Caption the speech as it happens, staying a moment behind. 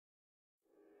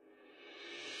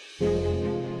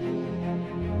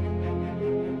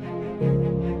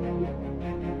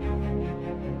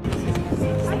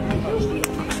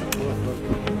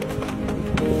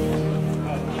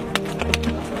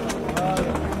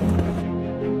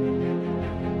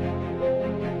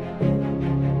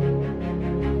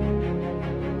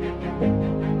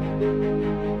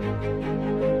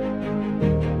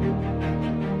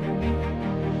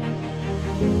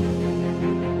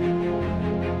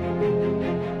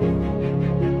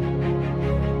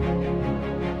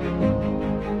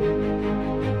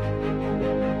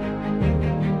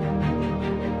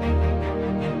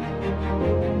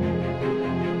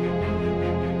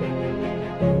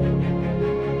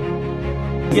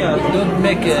Yeah, don't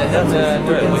make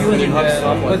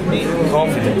with me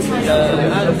confidence.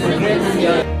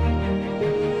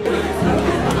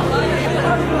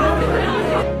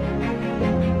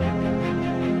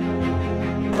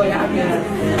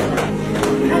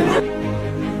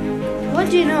 What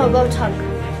do you know about hug?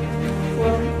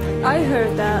 Well, I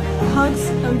heard that hugs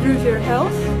improve your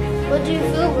health. What do you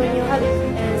feel when you hug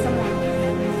someone?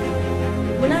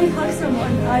 When I hug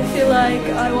someone, I feel like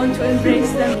I want to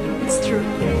embrace them. It's true.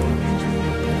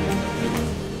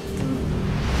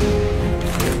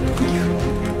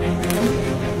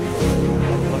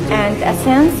 And a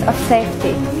sense of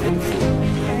safety.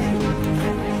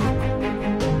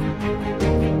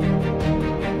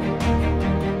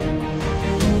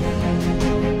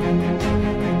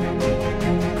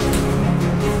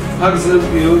 Hugs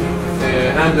help you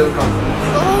handle conflict.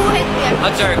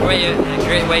 Hugs are a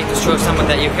great way to show someone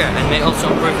that you care and may also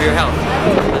improve your health.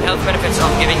 The health benefits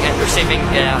of giving and receiving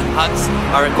hugs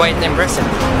are quite impressive.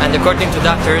 And according to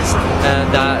doctors,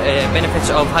 the benefits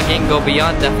of hugging go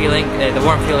beyond the feeling, the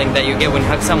warm feeling that you get when you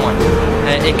hug someone.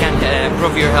 It can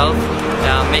improve your health,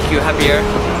 make you happier,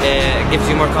 gives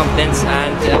you more confidence,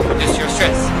 and reduce your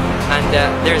stress. And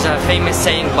there's a famous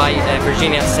saying by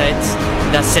Virginia Saints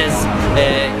that says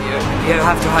you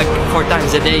have to hug 4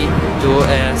 times a day to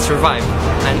survive,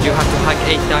 and you have to hug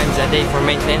 8 times a day for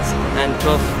maintenance and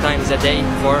 12 times a day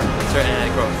for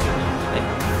growth.